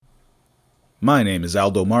My name is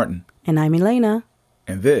Aldo Martin. And I'm Elena.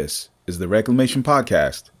 And this is the Reclamation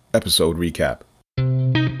Podcast, episode recap.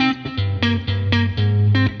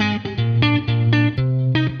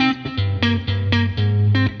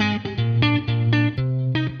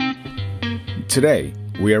 Today,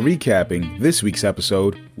 we are recapping this week's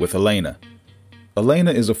episode with Elena.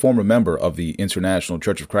 Elena is a former member of the International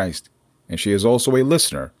Church of Christ, and she is also a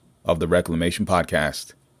listener of the Reclamation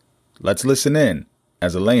Podcast. Let's listen in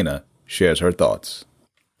as Elena shares her thoughts.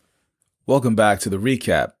 Welcome back to the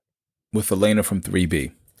recap with Elena from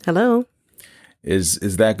 3B. Hello. Is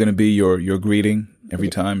that going to be your greeting every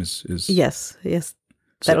time? Yes.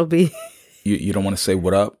 That'll be. You don't want to say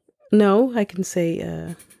what up? No, I can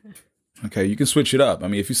say. Okay, you can switch it up. I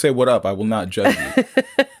mean, if you say what up, I will not judge you.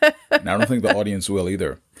 And I don't think the audience will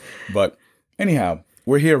either. But anyhow,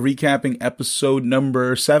 we're here recapping episode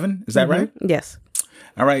number 7. Is that right? Yes.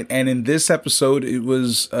 All right. And in this episode, it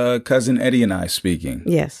was Cousin Eddie and I speaking.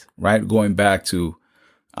 Yes. Right. Going back to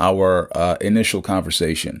our initial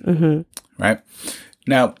conversation. Mm-hmm. Right.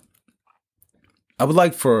 Now, I would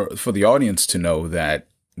like for the audience to know that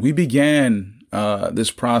we began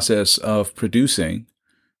this process of producing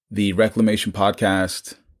the Reclamation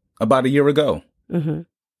Podcast about a year ago. Mm-hmm.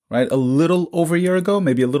 Right. A little over a year ago,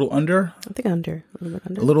 maybe a little under. I think under. A little bit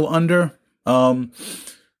under. A little under.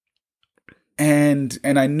 And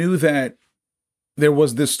I knew that there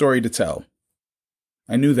was this story to tell.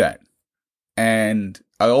 I knew that. And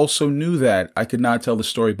I also knew that I could not tell the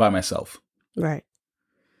story by myself. Right.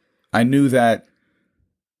 I knew that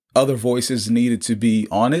other voices needed to be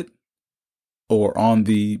on it or on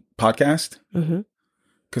the podcast.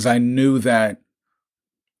 Because I knew that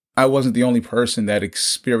I wasn't the only person that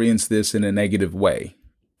experienced this in a negative way.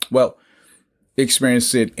 Well,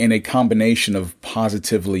 experienced it in a combination of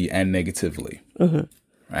positively and negatively,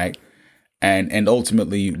 right? And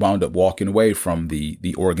ultimately wound up walking away from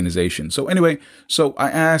the organization. So anyway, I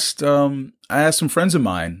asked some friends of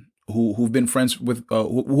mine who've been friends with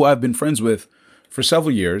who I've been friends with for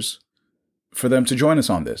several years for them to join us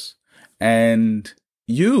on this. And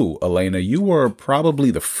you, Elena, you were probably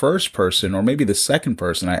the first person, or maybe the second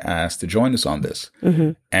person I asked to join us on this.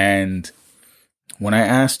 And when I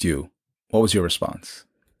asked you, what was your response?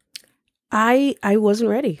 I wasn't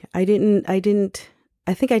ready. I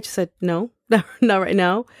think I just said no, not right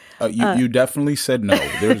now. You definitely said no.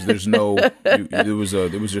 There's no. There was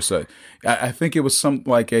just a. I think it was some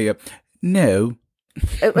like a no.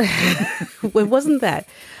 It wasn't that.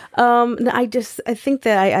 I think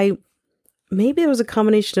that I maybe it was a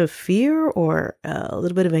combination of fear or a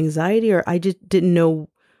little bit of anxiety, or I just didn't know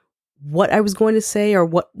what I was going to say or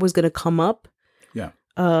what was going to come up. Yeah.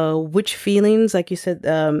 Which feelings, like you said,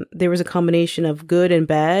 there was a combination of good and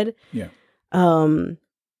bad. Yeah. And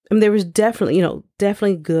there was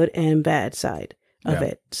definitely good and bad side of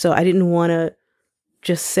it. So I didn't want to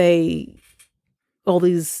just say all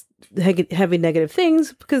these heavy negative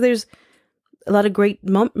things because there's a lot of great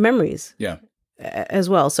memories. Yeah. As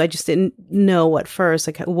well. So I just didn't know at first,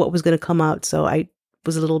 like what was going to come out. So I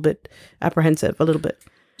was a little bit apprehensive, a little bit.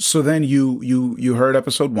 So then you heard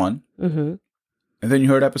episode 1. And then you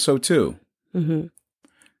heard episode 2. And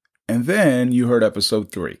then you heard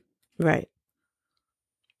episode 3. Right.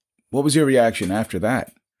 What was your reaction after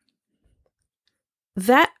that?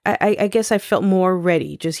 That, I guess I felt more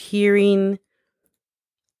ready. Just hearing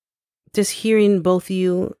both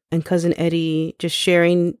you and Cousin Eddie just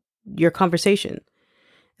sharing your conversation.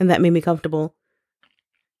 And that made me comfortable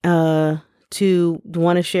to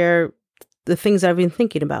want to share the things that I've been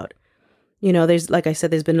thinking about. There's, like I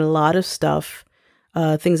said, there's been a lot of stuff.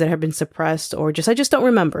 Things that have been suppressed or I just don't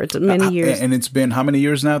remember. It's many years. And it's been how many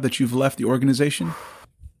years now that you've left the organization?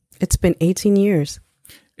 It's been 18 years.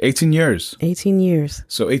 18 years. 18 years.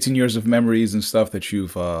 So 18 years of memories and stuff that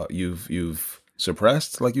you've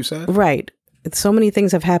suppressed, like you said? Right. So many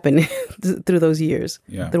things have happened through those years.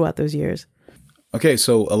 Yeah. Throughout those years. Okay,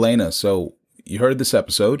 so Elena, you heard this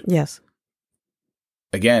episode. Yes.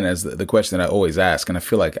 Again, as the question that I always ask, and I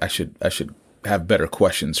feel like I should have better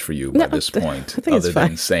questions for you by this point, other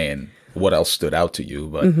than saying what else stood out to you.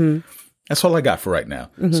 But that's all I got for right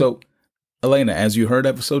now. So, Elena, as you heard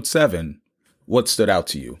episode 7, what stood out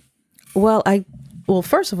to you? Well,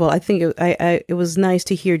 first of all, I think it was nice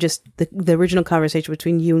to hear just the original conversation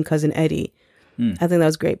between you and Cousin Eddie. I think that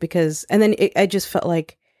was great because, and then I just felt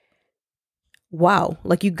like, wow,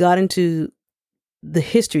 like you got into the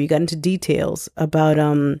history, you got into details about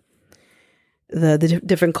the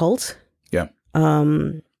different cults. Yeah. I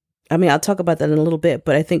mean, I'll talk about that in a little bit,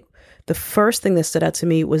 but I think the first thing that stood out to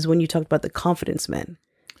me was when you talked about the confidence men.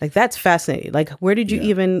 Like, that's fascinating. Like, where did you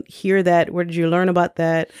even hear that? Where did you learn about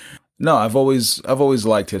that? No, I've always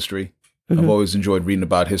liked history. I've always enjoyed reading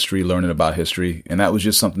about history, learning about history, and that was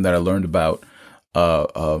just something that I learned about,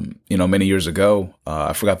 many years ago.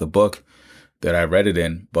 I forgot the book that I read it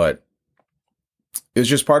in, but it's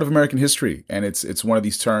just part of American history, and it's one of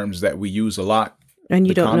these terms that we use a lot. And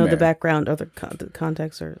you don't know the background or the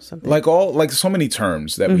context or something? Like so many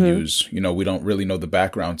terms that we use, we don't really know the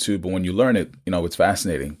background to, but when you learn it, it's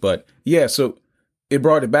fascinating. But yeah, so it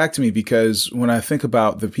brought it back to me because when I think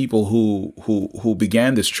about the people who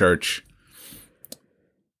began this church,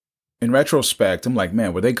 in retrospect, I'm like,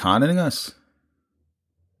 man, were they conning us?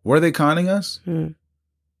 Were they conning us?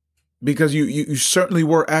 Because you certainly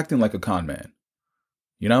were acting like a con man,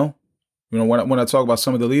 when I talk about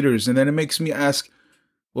some of the leaders, and then it makes me ask,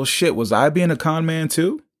 well, shit, was I being a con man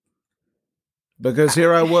too? Because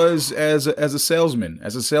here I was as a salesman,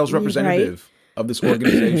 as a sales representative of this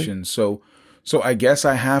organization. So I guess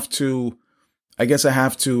I have to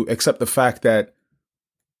accept the fact that,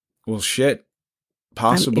 well, shit,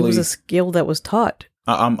 possibly it was a skill that was taught.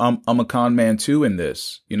 I'm a con man too in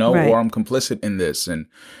this, or I'm complicit in this, and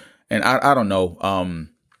I don't know.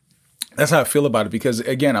 That's how I feel about it because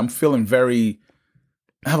again, I have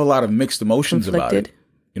a lot of mixed emotions about it.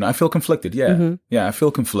 I feel conflicted. Yeah. Yeah. I feel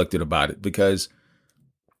conflicted about it because,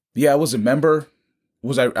 I was a member.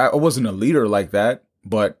 I wasn't a leader like that,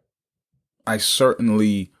 but I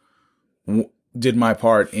certainly did my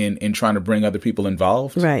part in trying to bring other people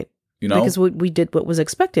involved. Right. Because we did what was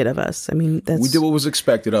expected of us. I mean, we did what was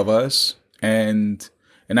expected of us, and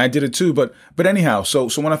I did it too. But anyhow, so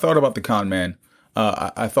when I thought about the con man,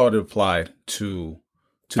 I thought it applied to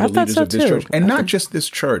the leaders of this church, and not just this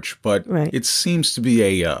church, but it seems to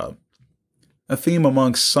be a theme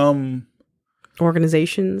amongst some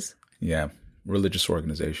organizations. Yeah, religious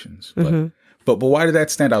organizations. But why did that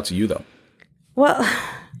stand out to you, though? Well,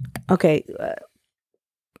 okay.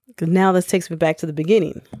 Now this takes me back to the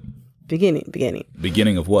beginning.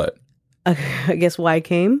 Beginning of what? I guess why I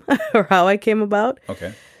came or how I came about.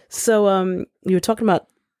 Okay. So you were talking about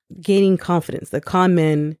gaining confidence. The con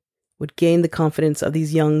men would gain the confidence of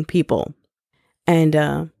these young people.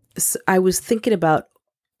 And so I was thinking about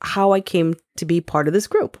how I came to be part of this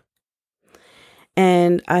group.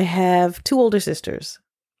 And I have two older sisters.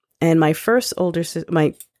 And my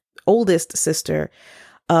oldest sister,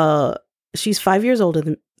 she's 5 years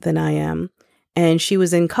older than I am. And she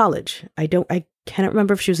was in college. I cannot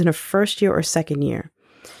remember if she was in her first year or second year.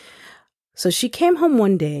 So she came home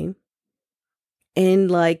one day in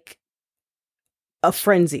like a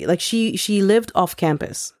frenzy. Like she lived off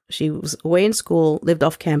campus. She was away in school, lived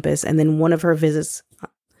off campus. And then one of her visits,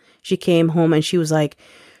 she came home and she was like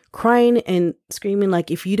crying and screaming,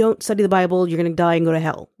 like, if you don't study the Bible, you're going to die and go to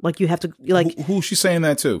hell. Like you have to, like. Who's she saying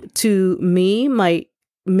that to? To me, my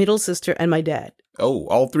middle sister, and my dad. Oh,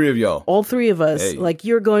 all three of y'all. All three of us. Hey. Like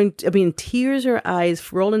tears in her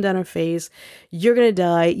eyes, rolling down her face. You're going to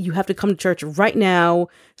die. You have to come to church right now,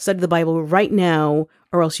 study the Bible right now,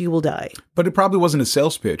 or else you will die. But it probably wasn't a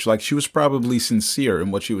sales pitch. Like she was probably sincere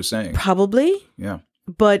in what she was saying. Probably. Yeah.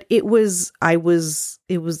 But it was a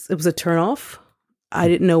turnoff. I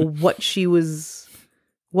didn't know what she was.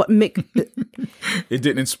 It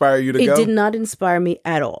didn't inspire you to go? It did not inspire me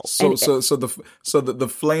at all. So the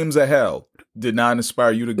flames of hell did not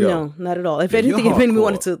inspire you to go? No, not at all. If anything, it made me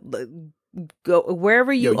wanted to go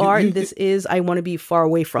wherever you are and this is, I want to be far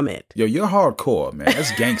away from it. Yo, you're hardcore, man.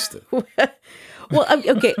 That's gangster. Well,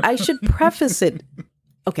 okay, I should preface it.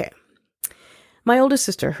 Okay. My oldest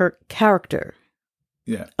sister, her character.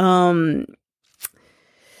 Yeah.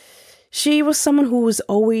 She was someone who was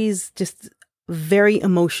always just very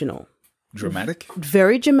emotional. Dramatic?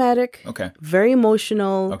 Very dramatic. Okay. Very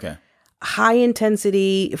emotional. Okay. High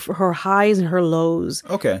intensity, for her highs and her lows.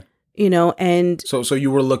 Okay. And so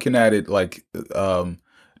you were looking at it like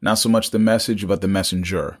not so much the message, but the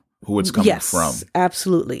messenger, who it's coming from. Yes,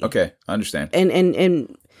 absolutely. Okay, I understand.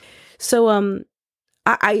 And so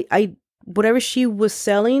I whatever she was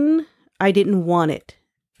selling, I didn't want it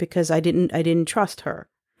because I didn't trust her.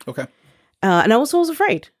 Okay. And I was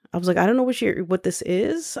afraid. I was like, I don't know what this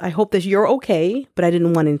is. I hope that you're okay, but I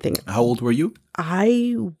didn't want anything. How old were you?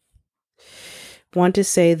 I want to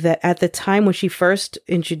say that at the time when she first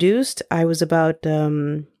introduced, I was about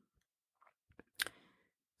 12,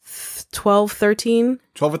 13.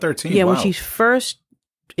 12 or 13? Yeah, wow. When she first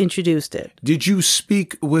introduced it. Did you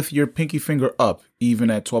speak with your pinky finger up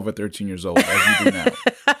even at 12 or 13 years old as you do now?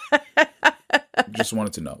 Just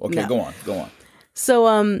wanted to know. Okay, no. Go on.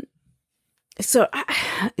 So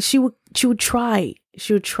she would try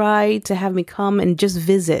to have me come and just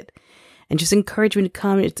visit and just encourage me to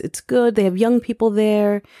come. It's good. They have young people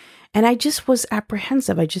there. And I just was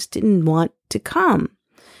apprehensive. I just didn't want to come.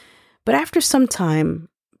 But after some time,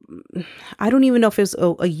 I don't even know if it was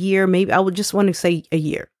a year, maybe I would just want to say a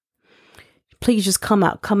year. Please just come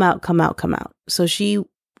out, come out, come out, come out. So she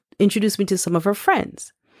introduced me to some of her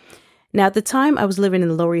friends. Now, at the time, I was living in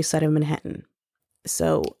the Lower East Side of Manhattan.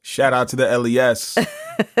 So shout out to the LES.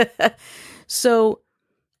 So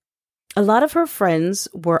a lot of her friends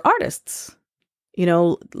were artists,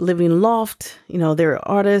 living in loft, they're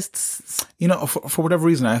artists. For whatever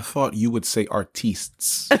reason, I thought you would say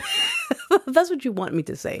artistes. That's what you want me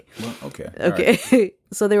to say. Well, okay. Okay. Right.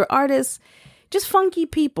 So they were artists, just funky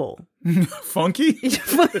people. Funky?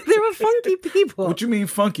 They were funky people. What you mean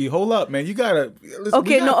funky? Hold up, man. You gotta.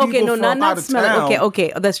 Listen, not smelly.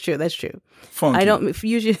 Okay. That's true. Funky. I don't.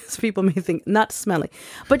 Usually, people may think not smelly,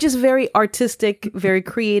 but just very artistic, very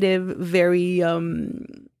creative, very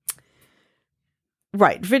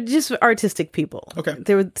right. Just artistic people. Okay.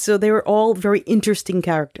 They were all very interesting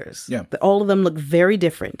characters. Yeah. All of them looked very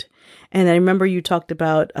different. And I remember you talked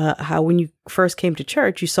about how when you first came to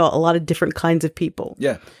church, you saw a lot of different kinds of people.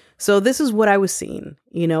 Yeah. So this is what I was seeing,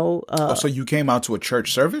 so you came out to a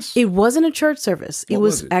church service? It wasn't a church service. It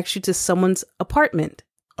was it? actually to someone's apartment.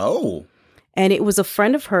 Oh. And it was a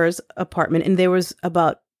friend of hers apartment. And there was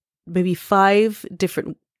about maybe 5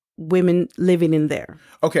 different women living in there.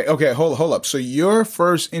 Okay. Hold up. So your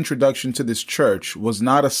first introduction to this church was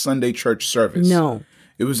not a Sunday church service. No.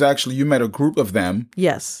 It was actually, you met a group of them.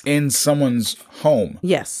 Yes. In someone's home.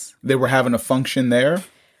 Yes. They were having a function there?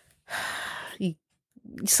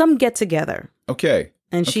 Some get together. Okay.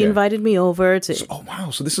 And she invited me over to. Oh, wow.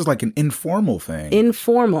 So this is like an informal thing.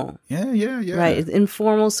 Informal. Yeah. Right. It's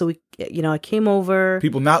informal. So I came over.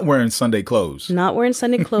 People not wearing Sunday clothes. Not wearing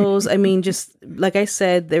Sunday clothes. I mean, just like I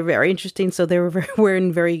said, they're very interesting. So they were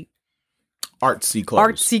wearing very artsy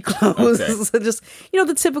clothes. Okay. So just,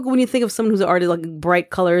 the typical when you think of someone who's an artist, like bright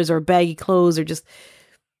colors or baggy clothes or just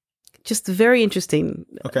very interesting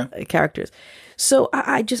characters. So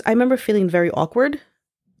I remember feeling very awkward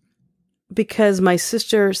because my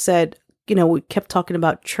sister said, we kept talking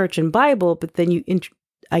about church and Bible, but then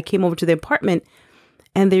I came over to the apartment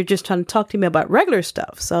and they're just trying to talk to me about regular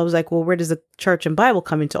stuff. So I was like, well, where does the church and Bible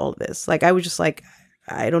come into all of this? Like, I was just like,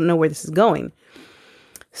 I don't know where this is going.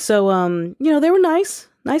 So, they were nice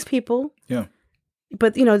people. Yeah.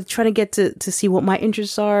 But, trying to get to see what my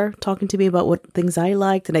interests are, talking to me about what things I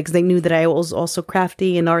liked. And because they knew that I was also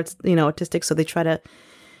crafty and artistic. So they try to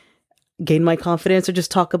gain my confidence or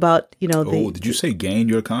just talk about, did you say gain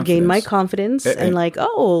your confidence? Gain my confidence and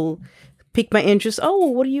pique my interest. Oh,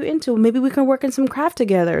 what are you into? Maybe we can work in some craft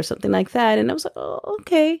together or something like that. And I was like, oh,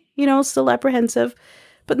 okay. Still apprehensive,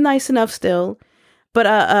 but nice enough still. But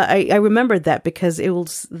I remembered that because it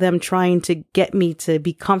was them trying to get me to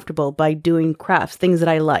be comfortable by doing crafts, things that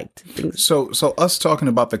I liked. So us talking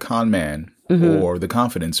about the con man or the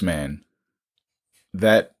confidence man,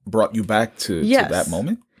 that brought you back to that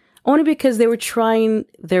moment? Only because they were trying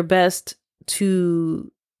their best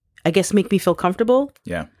to, I guess, make me feel comfortable.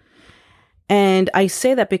 Yeah. And I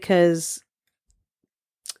say that because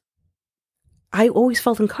I always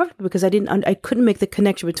felt uncomfortable because I couldn't make the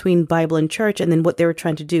connection between Bible and church and then what they were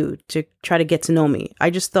trying to do to try to get to know me.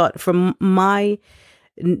 I just thought from my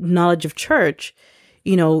knowledge of church,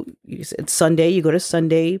 it's Sunday, you go to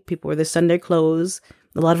Sunday, people wear their Sunday clothes,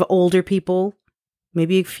 a lot of older people,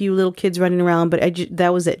 maybe a few little kids running around, but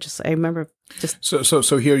that was it. I remember just.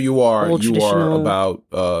 So here you are about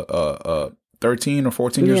 13 or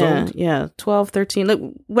 14 years old? Yeah, 12, 13. Like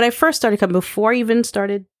when I first started coming, before I even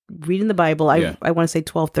started reading the Bible, I want to say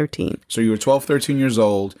 12, 13. So you were 12, 13 years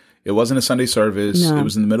old. It wasn't a Sunday service. No. It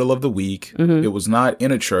was in the middle of the week. Mm-hmm. It was not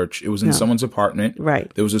in a church. It was in someone's apartment.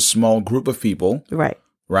 Right. There was a small group of people. Right.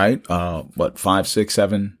 Right? 5, 6,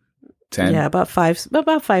 7, 10? Yeah, about five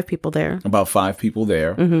people there. About 5 people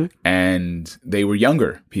there. Mm-hmm. And they were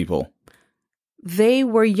younger people. They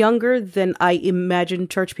were younger than I imagined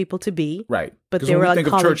church people to be. Right. But they were like college. When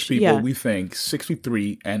we think of church people, we think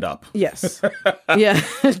 63 and up. Yes. Yeah,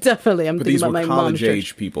 definitely. I'm but thinking these about were my college mom's age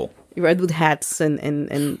church. people. Right, with hats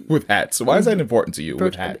and with hats. So why is that important to you?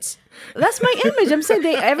 With hats. That's my image. I'm saying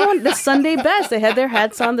everyone the Sunday best. They had their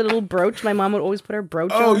hats on, the little brooch. My mom would always put her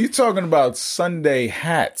brooch on. Oh, you're talking about Sunday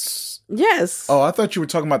hats. Yes. Oh, I thought you were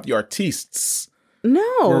talking about the artistes. No.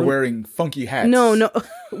 Were wearing funky hats. No.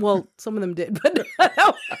 Well, some of them did, but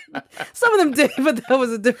that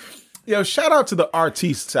was a different. Yo, shout out to the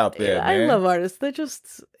artistes out there, man. I love artists. They're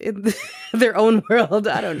just in their own world.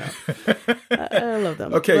 I don't know. I love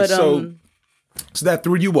them. Okay, but, so that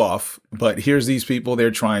threw you off, but here's these people. They're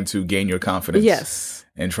trying to gain your confidence. Yes.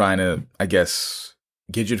 And trying to, I guess,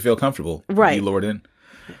 get you to feel comfortable. Right. Be lured in.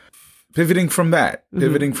 pivoting from that,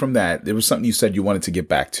 there was something you said you wanted to get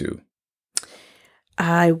back to.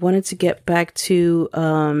 I wanted to get back to.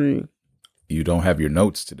 You don't have your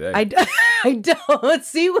notes today. I don't.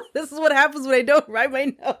 See, this is what happens when I don't write my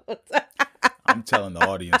notes. I'm telling the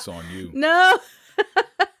audience on you. No.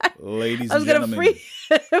 Ladies and gentlemen,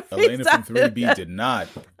 Elena from 3B did not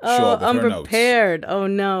show up with her notes. Unprepared. Oh,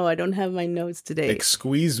 no. I don't have my notes today.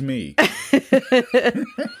 Excuse me.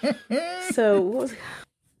 So,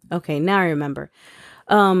 okay, now I remember.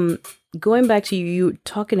 Going back to you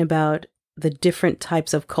talking about the different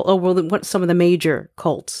types of cult. Oh, well, what some of the major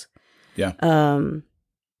cults. Yeah. And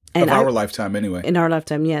of our lifetime, anyway. In our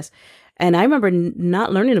lifetime, yes. And I remember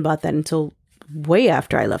not learning about that until way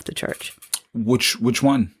after I left the church. Which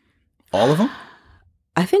one? All of them?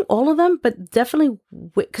 I think all of them, but definitely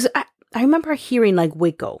because I remember hearing like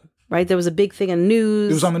Waco, right? There was a big thing in the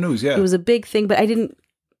news. It was on the news, yeah. It was a big thing, but I didn't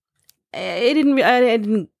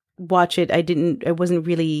watch it. I wasn't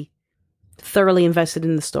really thoroughly invested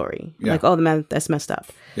in the story. Yeah. Like, oh, man, that's messed up.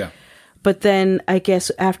 Yeah. But then I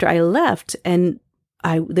guess after I left, and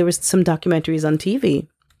there was some documentaries on TV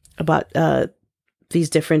about these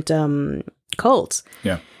different cults.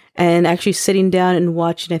 Yeah. And actually sitting down and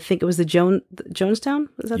watching, I think it was the Jonestown?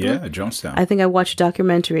 Was that the one? Jonestown. I think I watched a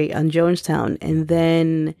documentary on Jonestown, and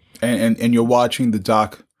then... And you're watching the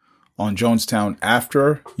doc on Jonestown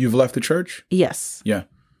after you've left the church? Yes. Yeah.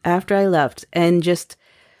 After I left. And just,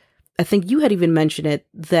 I think you had even mentioned it,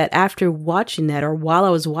 that after watching that, or while I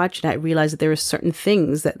was watching it, I realized that there were certain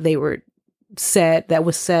things that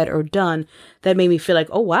was said or done that made me feel like,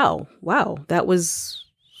 oh, wow, that was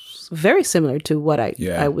very similar to what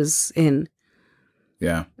I was in.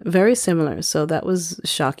 Yeah. Very similar. So that was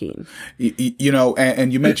shocking. You know,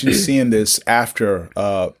 and you mentioned seeing this after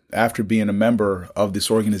being a member of this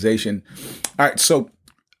organization. All right. So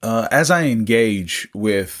as I engage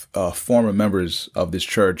with former members of this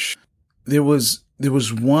church, there was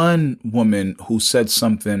one woman who said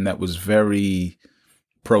something that was very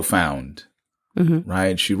profound. Mm-hmm.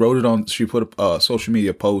 Right. She put a social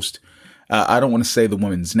media post. I don't want to say the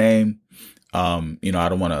woman's name. I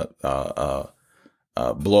don't want to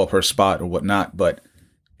blow up her spot or whatnot. But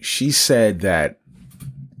she said that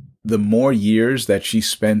the more years that she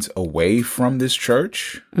spent away from this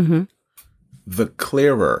church, mm-hmm. the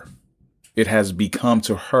clearer it has become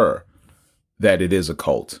to her that it is a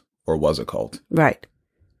cult or was a cult. Right.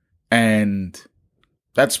 And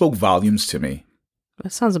that spoke volumes to me.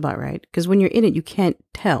 That sounds about right. Because when you're in it, you can't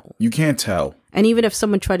tell. You can't tell. And even if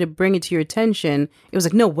someone tried to bring it to your attention, it was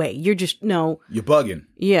like, no way. You're just, no. You're bugging.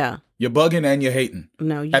 Yeah. You're bugging and you're hating.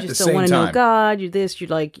 No, you just don't want to know God. You're this, you're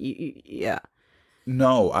like, yeah.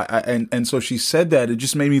 No, and so she said that. It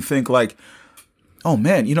just made me think like, oh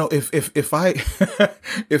man, if I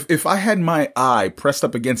if I had my eye pressed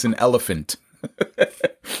up against an elephant,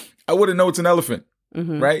 I wouldn't know it's an elephant,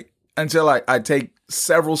 mm-hmm. right? Until I take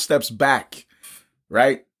several steps back.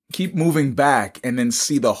 Right? Keep moving back and then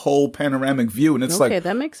see the whole panoramic view. And it's okay,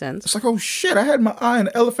 that makes sense. It's like, oh shit, I had my eye on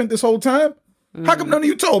an elephant this whole time? How come none of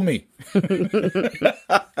you told me?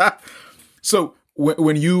 So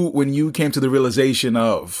when you came to the realization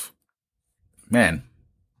of, man,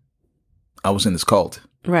 I was in this cult.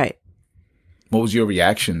 Right. What was your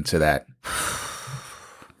reaction to that?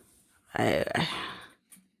 It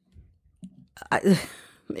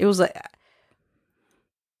was like,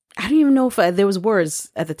 I don't even know if there was words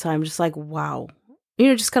at the time. Just like, wow,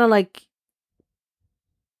 just kind of like,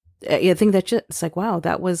 I think that it's like, wow,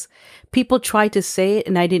 that was, people tried to say it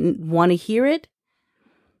and I didn't want to hear it.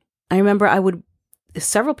 I remember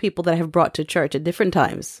several people that I have brought to church at different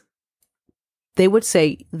times, they would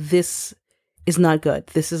say, this is not good.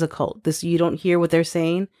 This is a cult. You don't hear what they're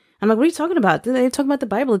saying. I'm like, what are you talking about? They're talking about the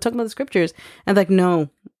Bible. They're talking about the scriptures. And like, no,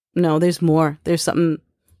 there's more. There's something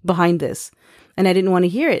behind this. And I didn't want to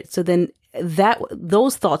hear it. So then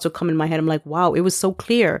those thoughts would come in my head. I'm like, wow, it was so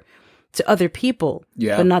clear to other people,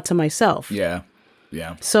 but not to myself. Yeah.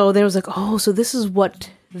 Yeah. So there was like, oh, so this is what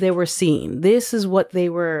they were seeing. This is what they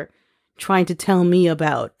were trying to tell me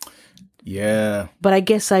about. Yeah. But I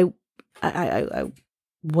guess I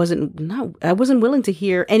wasn't willing to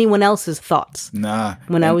hear anyone else's thoughts. Nah.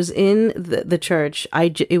 When I was in the church,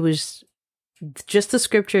 it was just the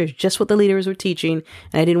scriptures, just what the leaders were teaching,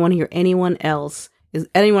 and I didn't want to hear anyone else's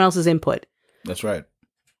input. That's right.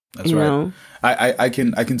 That's right. I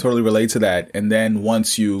can totally relate to that. And then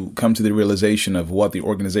once you come to the realization of what the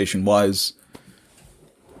organization was,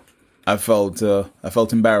 I felt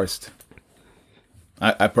embarrassed.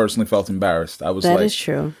 I personally felt embarrassed. I was that is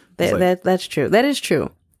true. That's true. That is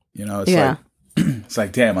true. It's like it's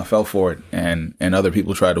like, damn, I fell for it, and other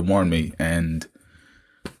people tried to warn me, and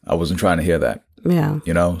I wasn't trying to hear that. Yeah.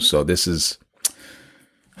 You know, so this is,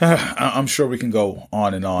 I'm sure we can go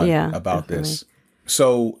on and on about definitely. This.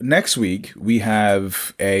 So next week we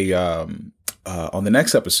have on the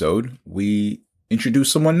next episode, we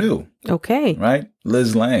introduce someone new. Okay. Right?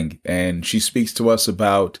 Liz Lang. And she speaks to us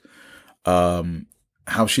about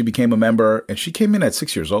how she became a member, and she came in at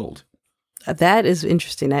 6 years old. That is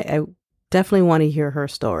interesting. I definitely want to hear her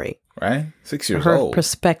story. Right? 6 years her old.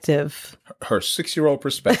 Perspective. Her 6-year-old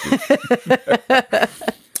perspective.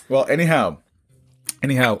 Well, anyhow,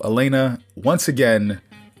 Elena, once again,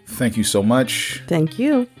 thank you so much. Thank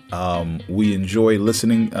you. We enjoy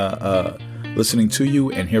listening to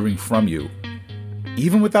you and hearing from you,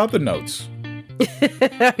 even without the notes.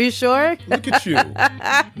 Are you sure? Look at you.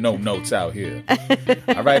 No notes out here.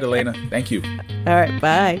 All right, Elena. Thank you. All right.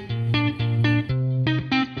 Bye.